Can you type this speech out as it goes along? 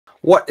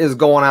What is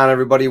going on,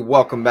 everybody?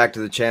 Welcome back to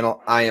the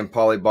channel. I am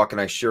Paulybuck,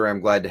 and I sure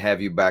am glad to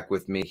have you back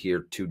with me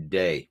here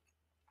today.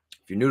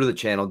 If you're new to the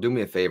channel, do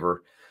me a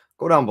favor,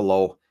 go down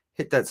below,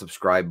 hit that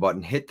subscribe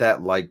button, hit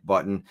that like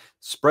button,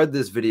 spread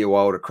this video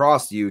out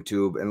across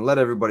YouTube, and let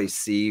everybody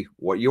see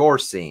what you're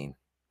seeing.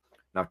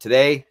 Now,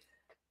 today,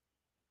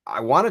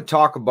 I want to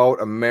talk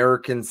about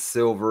American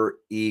Silver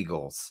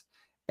Eagles,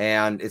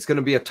 and it's going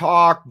to be a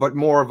talk, but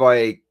more of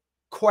a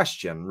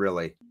question,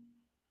 really.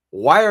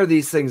 Why are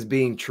these things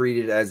being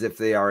treated as if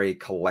they are a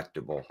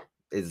collectible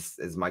is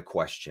my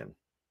question.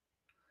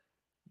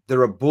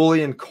 They're a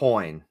bullion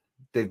coin.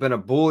 They've been a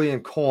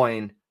bullion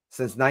coin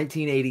since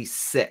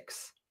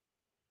 1986.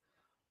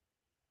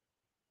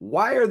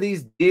 Why are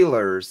these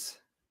dealers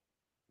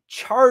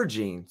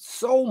charging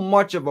so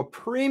much of a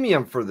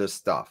premium for this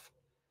stuff?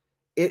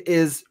 It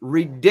is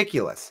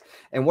ridiculous.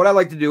 And what I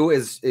like to do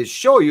is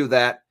show you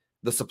that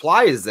the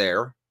supply is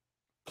there,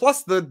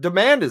 plus the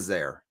demand is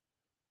there.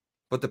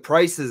 But the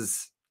price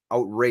is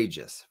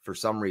outrageous for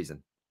some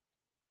reason.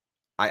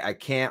 I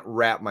can't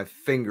wrap my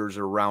fingers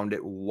around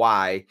it.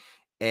 Why?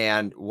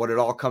 And what it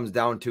all comes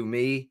down to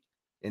me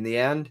in the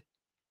end,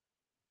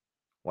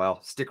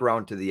 well, stick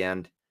around to the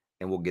end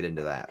and we'll get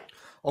into that.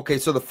 Okay,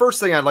 so the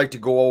first thing I'd like to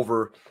go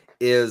over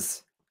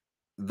is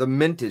the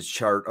mintage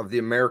chart of the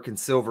American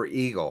Silver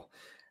Eagle.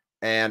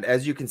 And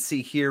as you can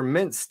see here,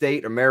 mint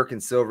state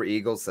American Silver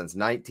Eagle since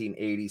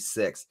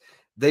 1986.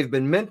 They've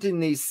been minting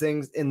these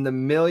things in the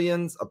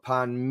millions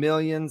upon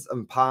millions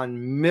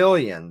upon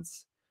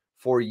millions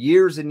for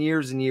years and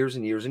years and years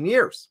and years and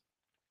years.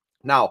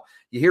 Now,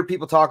 you hear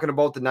people talking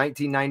about the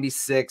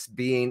 1996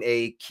 being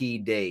a key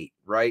date,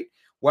 right?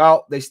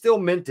 Well, they still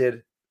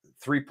minted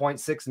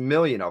 3.6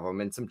 million of them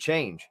and some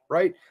change,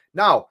 right?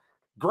 Now,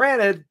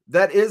 granted,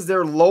 that is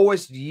their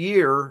lowest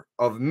year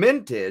of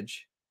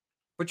mintage,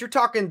 but you're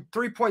talking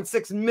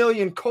 3.6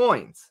 million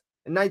coins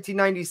in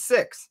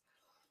 1996.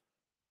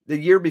 The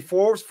year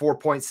before was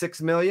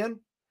 4.6 million.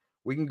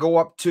 We can go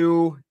up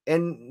to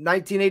in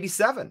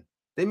 1987.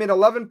 They made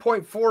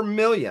 11.4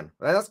 million.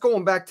 That's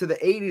going back to the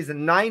 80s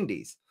and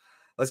 90s.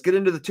 Let's get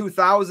into the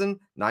 2000,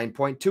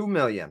 9.2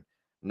 million.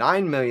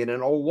 9 million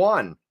in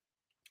 01.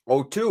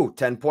 02,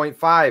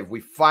 10.5. We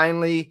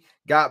finally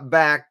got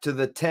back to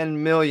the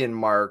 10 million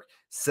mark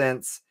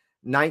since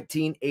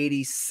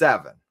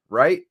 1987,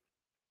 right?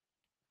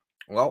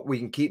 Well, we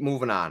can keep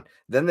moving on.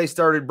 Then they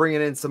started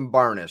bringing in some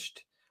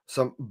burnished,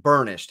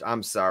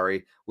 I'm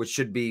sorry, which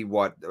should be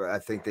what I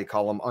think they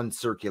call them,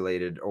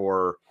 uncirculated,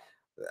 or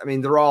I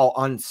mean, they're all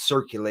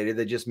uncirculated.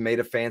 They just made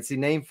a fancy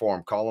name for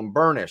them, call them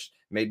burnished,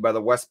 made by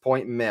the West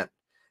Point Mint.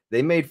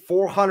 They made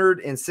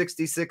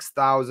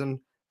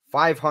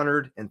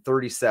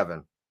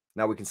 466,537.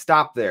 Now we can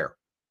stop there.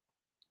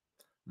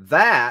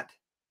 That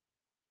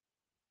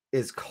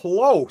is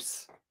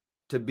close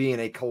to being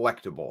a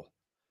collectible.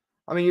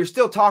 I mean, you're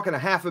still talking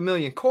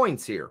 500,000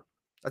 coins here.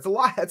 That's a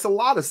lot. That's a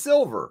lot of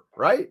silver,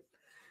 right?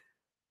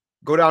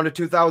 Go down to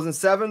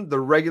 2007, the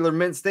regular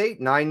mint state,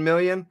 9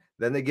 million.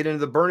 Then they get into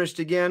the burnished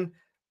again,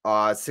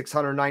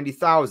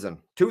 690,000.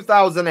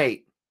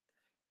 2008,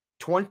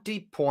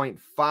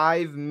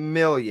 20.5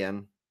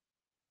 million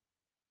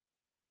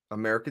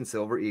American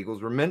Silver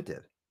Eagles were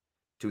minted.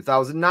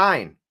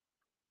 2009,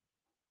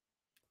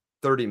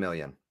 30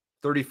 million,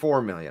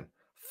 34 million,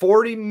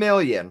 40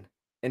 million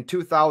in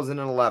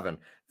 2011,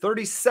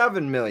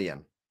 37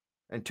 million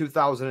in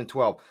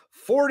 2012,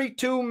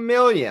 42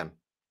 million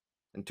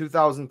in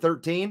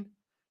 2013,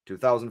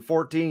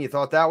 2014. You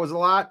thought that was a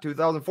lot?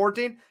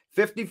 2014,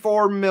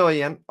 54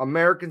 million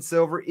American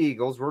Silver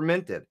Eagles were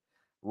minted.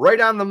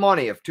 Right on the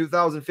money of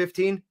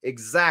 2015,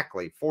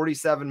 exactly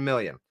 47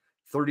 million.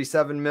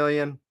 37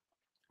 million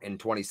in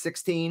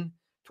 2016,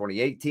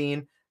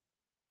 2018,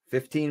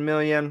 15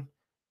 million,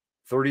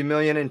 30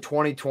 million in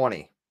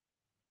 2020.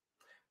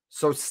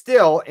 So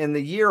still in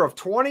the year of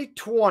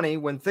 2020,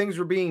 when things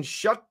were being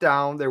shut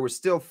down, there was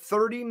still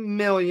 30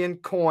 million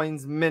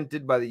coins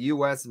minted by the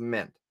U.S.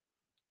 Mint.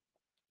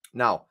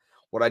 Now,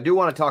 what I do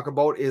want to talk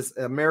about is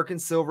American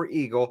Silver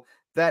Eagle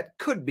that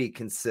could be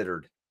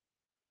considered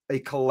a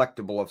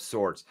collectible of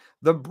sorts.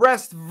 The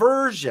best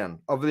version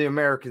of the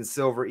American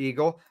Silver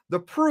Eagle,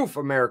 the proof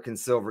American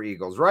Silver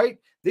Eagles, right?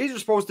 These are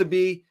supposed to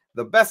be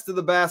the best of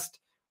the best,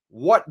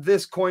 what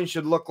this coin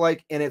should look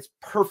like in its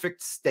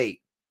perfect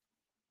state.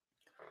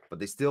 But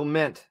they still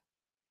mint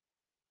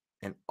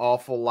an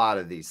awful lot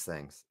of these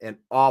things, And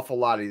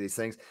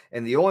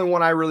the only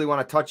one I really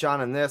want to touch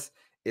on in this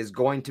is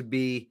going to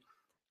be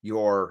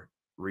your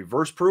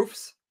reverse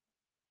proofs.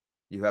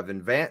 You have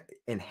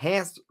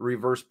enhanced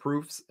reverse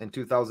proofs in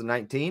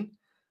 2019,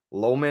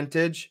 low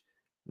mintage,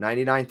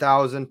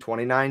 99,000,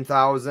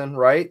 29,000,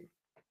 right?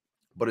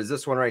 But is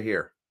this one right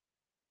here,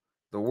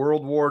 the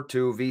World War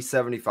II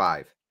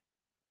V75.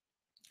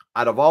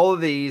 Out of all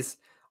of these,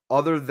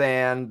 other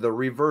than the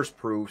reverse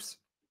proofs,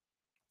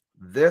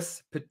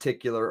 this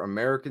particular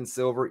American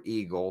Silver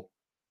Eagle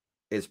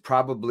is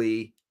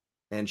probably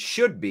and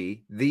should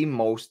be the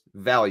most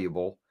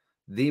valuable,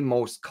 the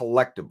most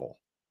collectible.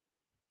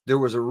 There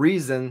was a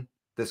reason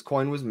this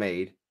coin was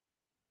made.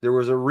 There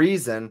was a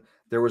reason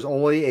there was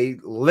only a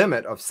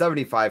limit of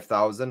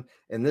 75,000,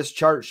 and this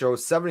chart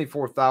shows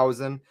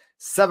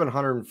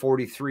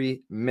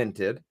 74,743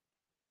 minted.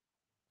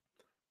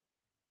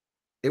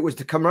 It was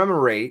to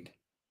commemorate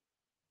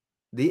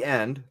the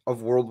end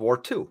of World War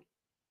II.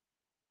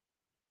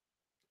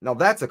 Now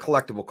that's a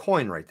collectible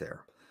coin right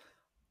there.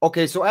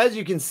 Okay, so as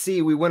you can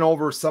see, we went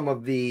over some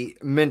of the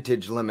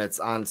mintage limits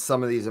on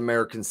some of these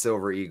American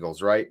Silver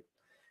Eagles, right?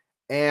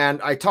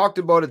 And I talked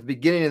about at the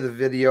beginning of the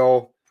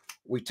video,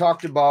 we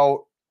talked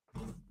about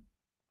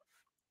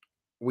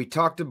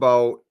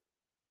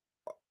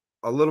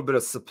a little bit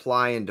of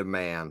supply and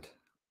demand.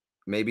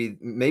 Maybe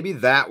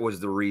that was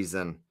the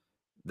reason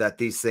that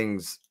these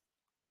things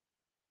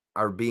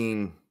are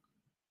being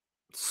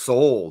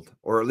sold,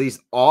 or at least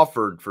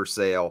offered for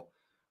sale,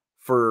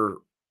 for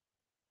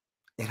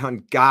an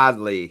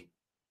ungodly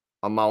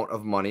amount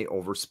of money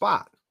over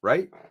spot,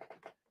 right?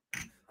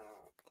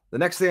 The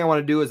next thing I want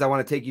to do is I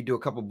want to take you to a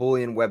couple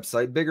bullion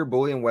websites, bigger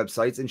bullion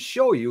websites, and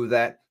show you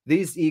that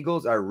these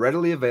eagles are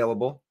readily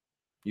available.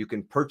 You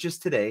can purchase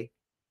today.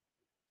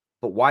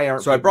 But why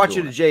aren't so? I brought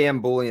you to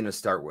JM Bullion to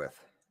start with.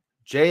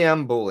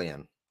 JM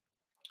Bullion,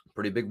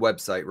 pretty big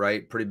website,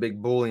 right? Pretty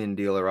big bullion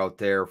dealer out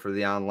there for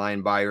the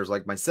online buyers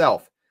like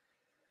myself.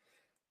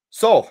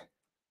 So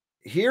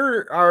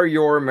here are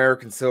your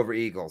American Silver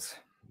Eagles.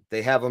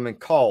 They have them in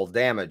call,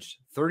 damaged,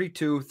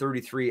 32,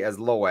 33 as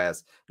low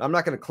as. Now, I'm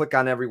not going to click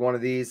on every one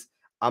of these.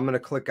 I'm going to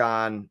click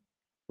on,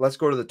 let's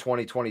go to the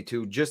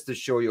 2022 just to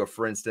show you a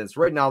for instance.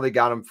 Right now they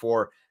got them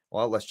for,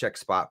 well, let's check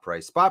spot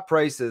price. Spot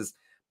price is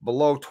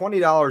below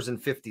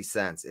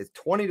 $20.50. It's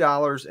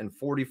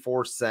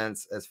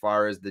 $20.44 as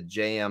far as the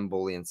JM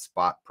Bullion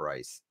spot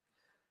price.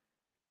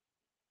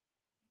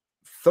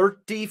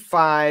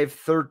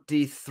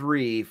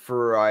 35.33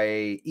 for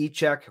a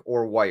e-check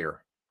or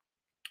wire.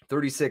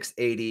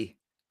 36.80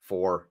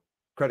 for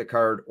credit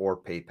card or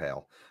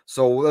PayPal.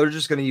 So we're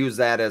just going to use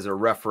that as a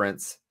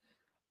reference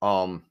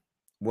when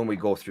we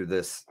go through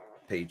this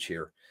page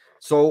here.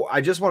 So I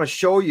just want to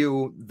show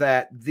you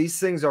that these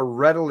things are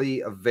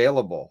readily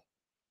available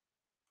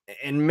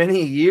in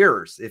many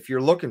years if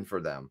you're looking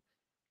for them.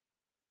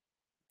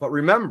 But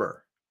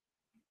remember,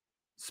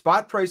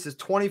 spot price is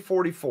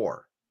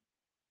 $20.44.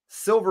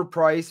 Silver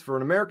price for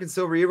an American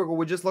Silver Eagle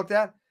we just looked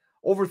at,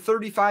 over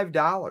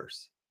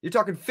 $35. You're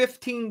talking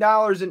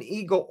 $15 an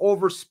eagle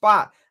over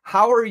spot.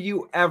 How are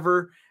you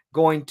ever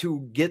going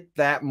to get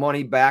that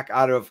money back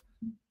out of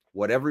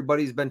what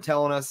everybody's been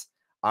telling us,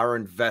 our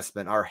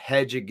investment, our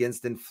hedge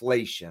against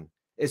inflation?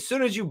 As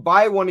soon as you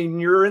buy one and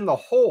you're in the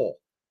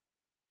hole,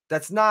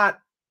 that's not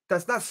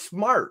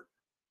smart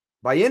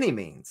by any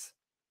means.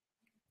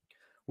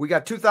 We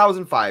got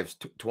 2005s,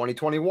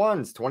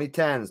 2021s,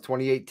 2010s,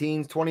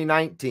 2018s,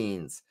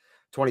 2019s,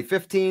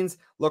 2015s.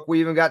 Look, we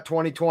even got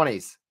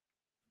 2020s.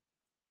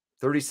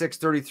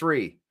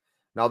 36.33.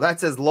 Now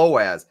that's as low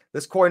as.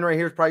 This coin right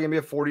here is probably going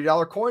to be a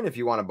 $40 coin if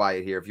you want to buy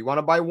it here. If you want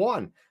to buy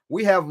one,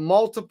 we have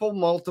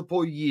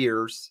multiple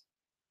years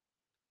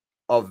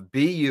of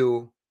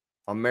BU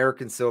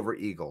American Silver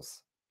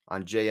Eagles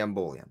on JM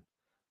Bullion.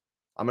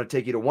 I'm going to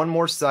take you to one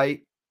more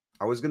site.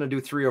 I was going to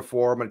do 3 or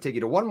 4. I'm going to take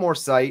you to one more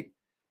site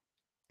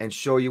and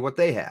show you what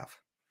they have.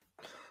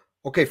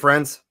 Okay,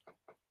 friends,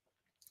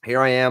 here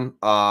I am.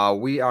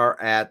 We are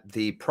at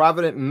the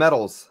Provident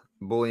Metals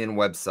Bullion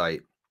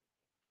website.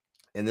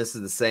 And this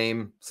is the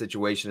same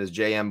situation as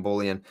JM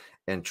Bullion,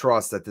 and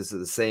trust that this is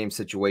the same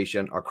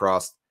situation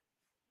across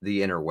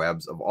the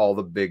interwebs of all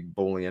the big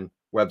bullion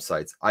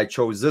websites. I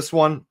chose this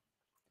one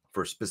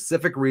for a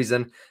specific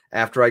reason.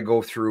 After I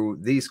go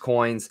through these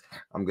coins,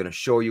 I'm going to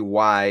show you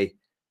why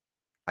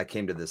I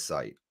came to this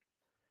site.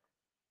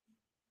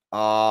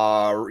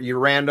 Your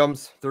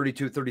randoms,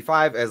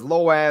 32.35 as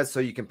low as, so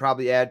you can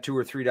probably add $2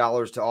 or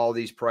 $3 to all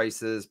these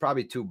prices,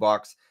 probably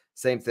 $2.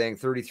 Same thing,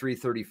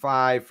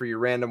 33.35 for your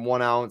random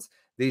 1 ounce.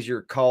 These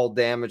are cull,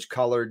 damaged,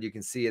 colored. You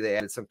can see they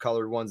added some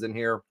colored ones in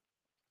here.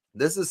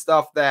 This is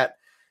stuff that,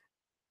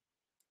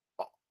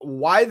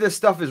 why this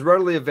stuff is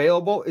readily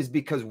available is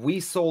because we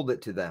sold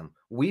it to them.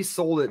 We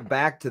sold it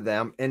back to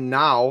them, and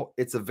now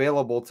it's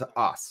available to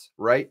us,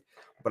 right?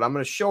 But I'm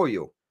going to show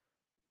you.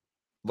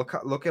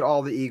 Look at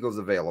all the Eagles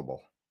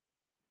available.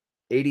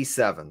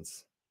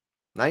 87s,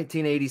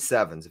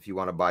 1987s if you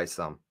want to buy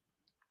some.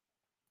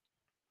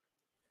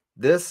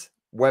 This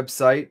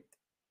website,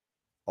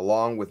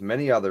 along with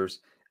many others,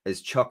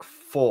 is chock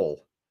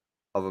full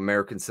of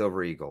American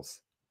Silver Eagles.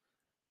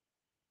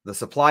 The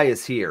supply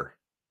is here.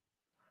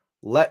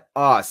 Let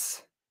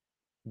us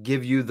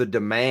give you the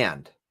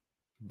demand.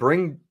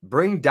 Bring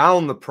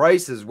down the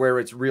prices where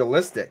it's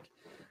realistic.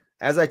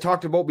 As I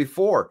talked about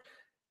before,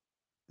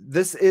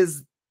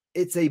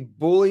 it's a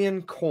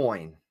bullion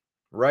coin,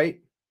 right?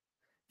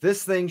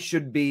 This thing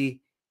should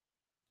be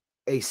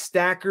a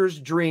stacker's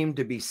dream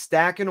to be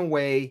stacking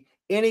away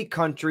any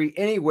country,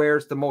 anywhere.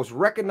 It's the most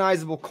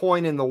recognizable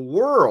coin in the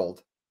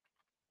world.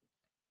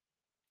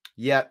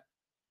 Yet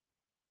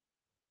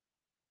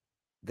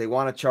they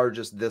want to charge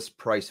us this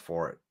price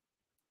for it.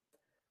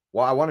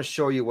 Well, I want to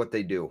show you what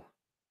they do.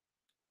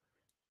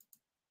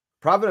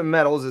 Provident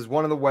Metals is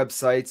one of the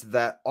websites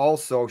that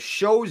also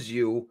shows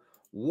you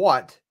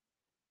what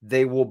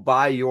they will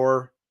buy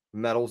your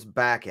metals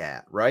back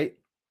at, right?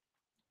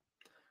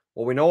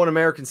 Well, we know an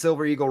American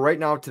Silver Eagle right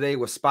now today,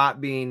 with spot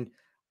being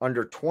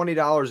under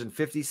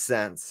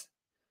 $20.50,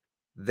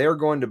 they're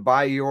going to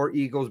buy your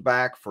Eagles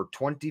back for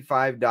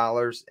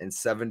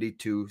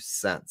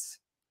 $25.72.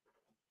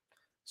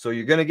 So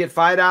you're going to get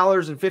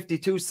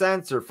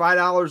 $5.52 or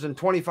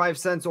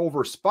 $5.25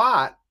 over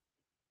spot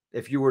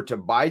if you were to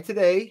buy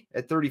today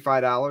at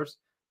 $35,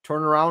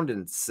 turn around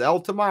and sell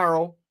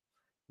tomorrow.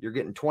 You're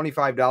getting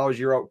 $25.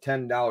 You're out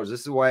 $10.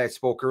 This is why I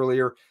spoke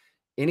earlier.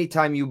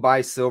 Anytime you buy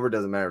silver,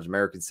 doesn't matter if it's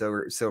American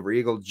Silver, Silver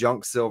Eagle,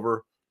 junk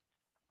silver,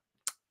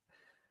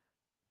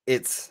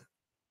 it's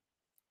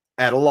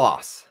at a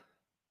loss.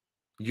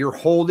 You're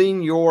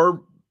holding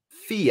your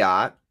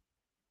fiat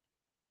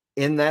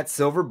in that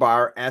silver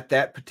bar at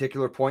that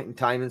particular point in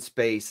time and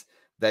space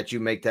that you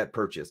make that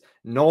purchase,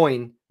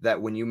 knowing that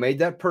when you made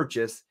that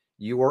purchase,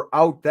 you were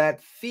out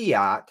that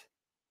fiat,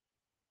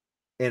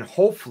 and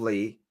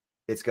hopefully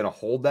it's going to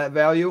hold that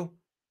value,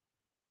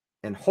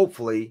 and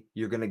hopefully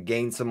you're going to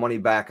gain some money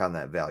back on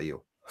that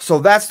value. So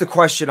that's the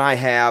question I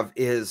have,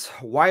 is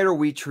why are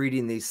we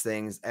treating these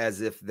things as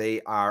if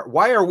they are,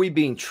 why are we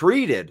being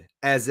treated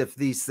as if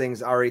these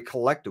things are a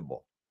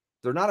collectible?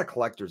 They're not a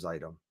collector's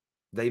item.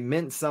 They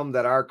mint some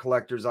that are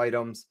collector's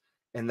items,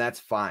 and that's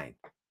fine.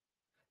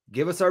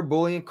 Give us our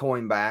bullion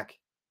coin back.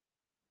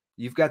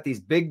 You've got these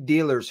big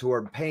dealers who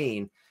are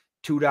paying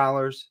 $2,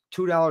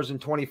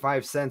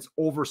 $2.25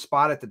 over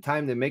spot at the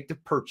time they make the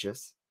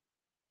purchase,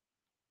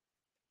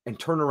 and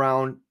turn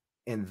around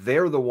and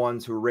they're the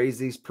ones who raise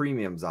these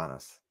premiums on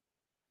us.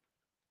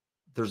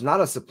 There's not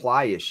a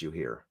supply issue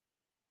here.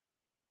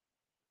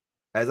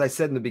 As I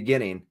said in the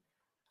beginning,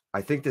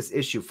 I think this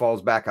issue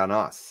falls back on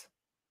us.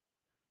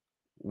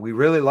 We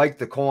really like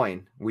the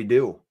coin. We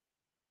do.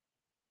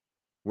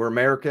 We're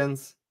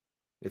Americans.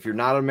 If you're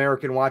not an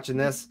American watching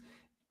this,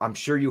 I'm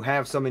sure you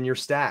have some in your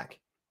stack.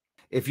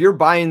 If you're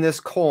buying this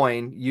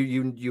coin,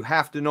 you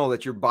have to know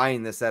that you're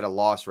buying this at a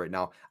loss right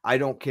now. I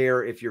don't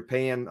care if you're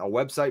paying a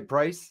website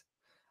price.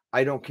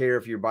 I don't care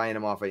if you're buying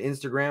them off of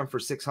Instagram for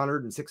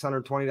 $600 and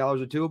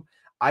 $620 a tube.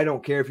 I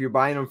don't care if you're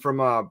buying them from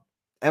a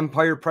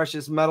Empire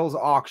Precious Metals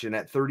auction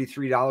at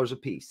 $33 a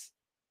piece.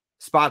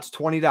 Spot's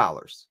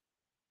 $20.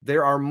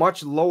 There are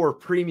much lower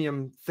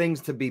premium things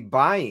to be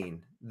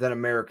buying than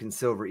American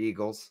Silver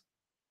Eagles,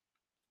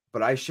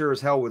 but I sure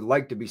as hell would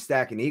like to be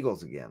stacking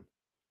Eagles again.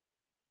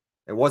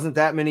 It wasn't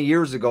that many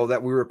years ago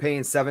that we were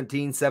paying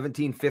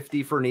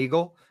 $17.50 for an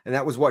Eagle, and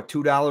that was what,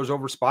 $2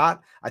 over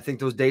spot? I think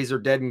those days are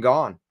dead and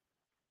gone.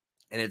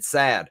 And it's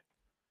sad.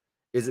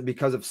 Is it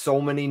because of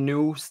so many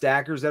new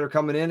stackers that are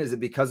coming in? Is it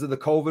because of the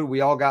COVID?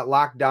 We all got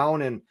locked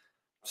down and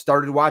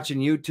started watching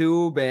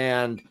YouTube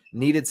and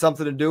needed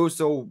something to do.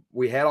 So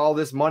we had all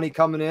this money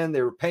coming in.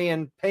 They were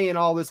paying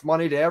all this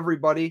money to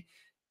everybody.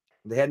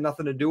 They had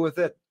nothing to do with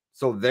it.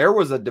 So there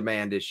was a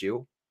demand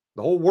issue.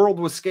 The whole world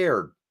was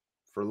scared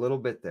for a little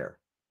bit there.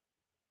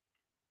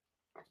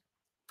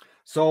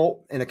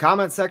 So in the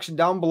comment section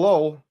down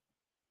below,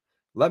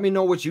 let me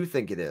know what you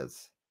think it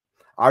is.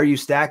 Are you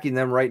stacking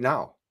them right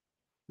now?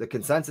 The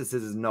consensus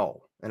is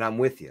no, and I'm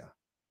with you.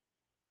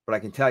 But I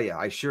can tell you,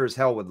 I sure as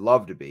hell would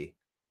love to be.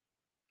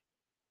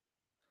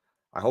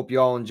 I hope you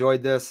all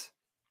enjoyed this.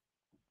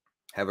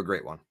 Have a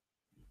great one.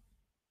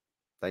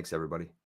 Thanks, everybody.